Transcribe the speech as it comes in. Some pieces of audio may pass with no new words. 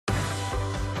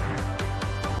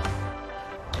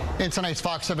In tonight's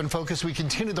Fox 7 Focus, we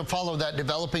continue to follow that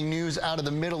developing news out of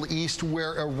the Middle East,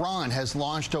 where Iran has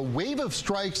launched a wave of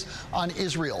strikes on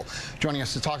Israel. Joining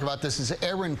us to talk about this is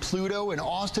Aaron Pluto, an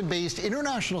Austin-based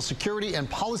international security and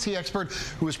policy expert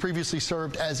who has previously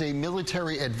served as a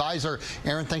military advisor.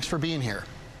 Aaron, thanks for being here.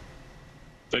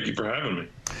 Thank you for having me.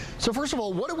 So first of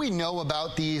all, what do we know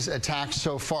about these attacks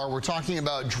so far? We're talking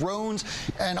about drones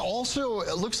and also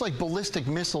it looks like ballistic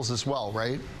missiles as well,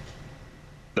 right?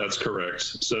 That's correct.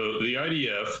 So the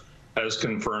IDF has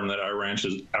confirmed that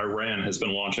Iran has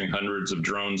been launching hundreds of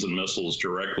drones and missiles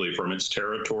directly from its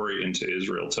territory into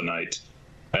Israel tonight.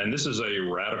 And this is a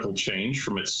radical change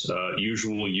from its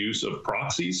usual use of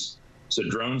proxies. So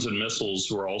drones and missiles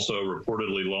were also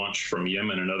reportedly launched from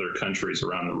Yemen and other countries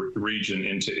around the region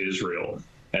into Israel.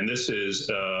 And this is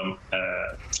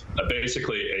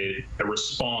basically a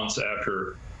response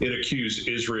after it accused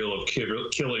Israel of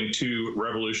killing two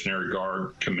Revolutionary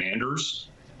Guard commanders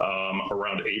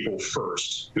around April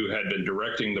 1st, who had been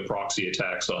directing the proxy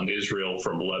attacks on Israel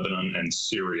from Lebanon and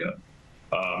Syria.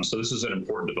 So this is an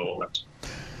important development.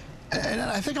 And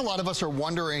I think a lot of us are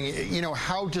wondering, you know,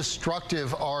 how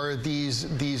destructive are these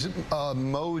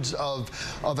modes of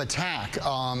attack?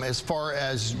 As far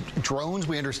as drones,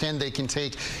 we understand they can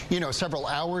take, you know, several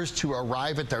hours to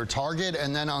arrive at their target.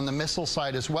 And then on the missile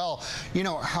side as well, you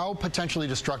know, how potentially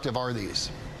destructive are these?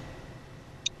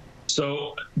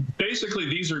 So basically,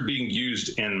 these are being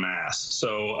used en masse.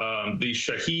 So the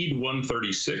Shahed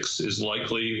 136 is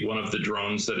likely one of the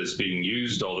drones that is being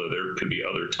used, although there could be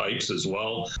other types as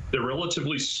well. They're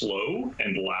relatively slow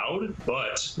and loud,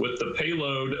 but with the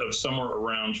payload of somewhere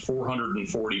around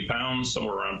 440 pounds,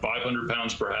 somewhere around 500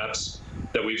 pounds perhaps,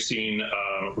 that we've seen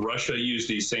Russia use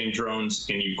these same drones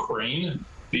in Ukraine.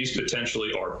 These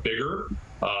potentially are bigger.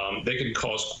 They can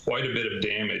cause quite a bit of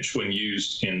damage when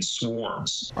used in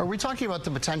swarms. Are we talking about the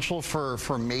potential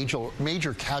for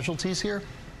major casualties here?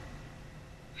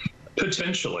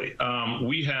 Potentially.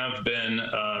 We have been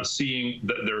seeing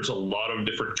that there's a lot of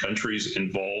different countries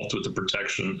involved with the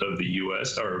protection of the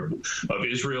U.S. or of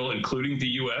Israel, including the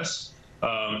U.S.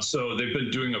 So they've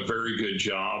been doing a very good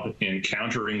job in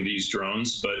countering these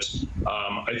drones, but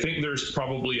I think there's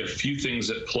probably a few things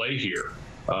at play here.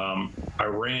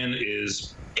 Iran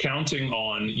is counting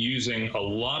on using a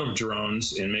lot of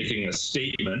drones in making a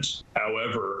statement.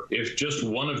 However, if just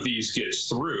one of these gets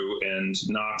through and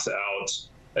knocks out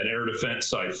an air defense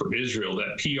site for Israel,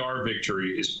 that PR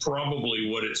victory is probably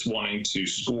what it's wanting to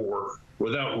score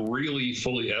without really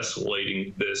fully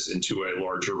escalating this into a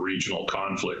larger regional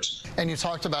conflict. And you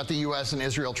talked about the U.S. and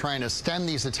Israel trying to stem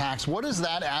these attacks. What does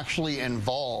that actually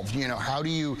involve? You know, how do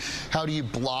you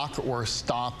block or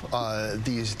stop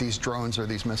these drones or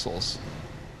these missiles?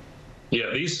 Yeah,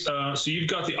 so you've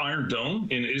got the Iron Dome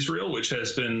in Israel, which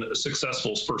has been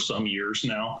successful for some years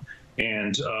now,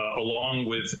 and along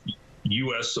with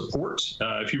U.S. support.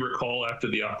 If you recall, after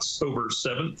the October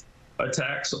 7th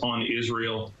attacks on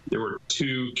Israel, there were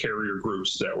two carrier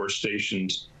groups that were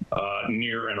stationed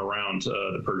near and around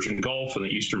the Persian Gulf and the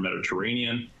Eastern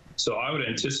Mediterranean. So I would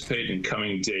anticipate in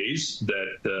coming days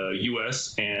that the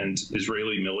U.S. and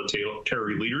Israeli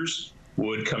military leaders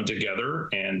would come together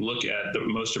and look at the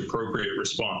most appropriate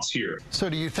response here. So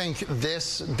do you think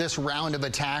this round of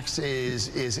attacks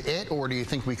is it, or do you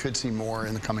think we could see more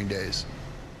in the coming days?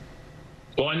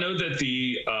 Well, I know that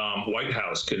the White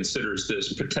House considers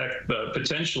this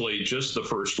potentially just the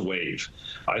first wave.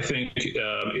 I think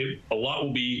a lot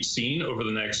will be seen over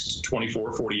the next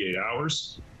 24, 48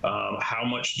 hours. How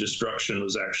much destruction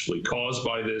was actually caused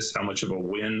by this, how much of a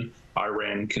win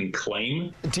Iran can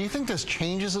claim. Do you think this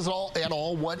changes at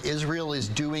all what Israel is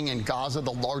doing in Gaza,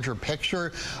 the larger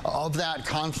picture of that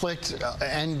conflict?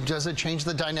 And does it change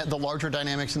the larger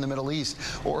dynamics in the Middle East,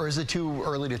 or is it too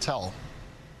early to tell?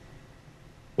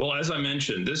 Well, as I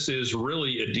mentioned, this is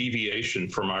really a deviation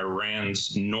from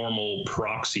Iran's normal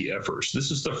proxy efforts. This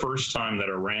is the first time that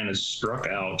Iran has struck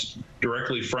out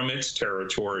directly from its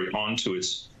territory onto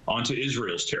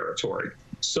Israel's territory.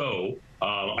 So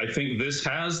I think this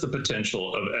has the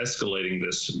potential of escalating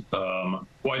this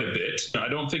quite a bit. I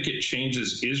don't think it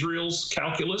changes Israel's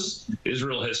calculus.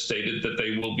 Israel has stated that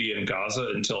they will be in Gaza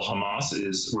until Hamas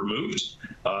is removed.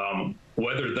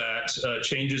 Whether that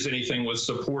changes anything with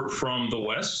support from the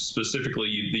West,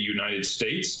 specifically the United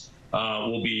States,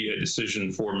 will be a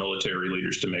decision for military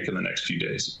leaders to make in the next few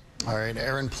days. All right,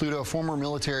 Aaron Pluto, former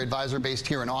military advisor based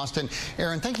here in Austin.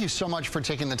 Aaron, thank you so much for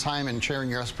taking the time and sharing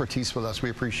your expertise with us. We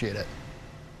appreciate it.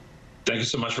 Thank you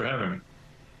so much for having me.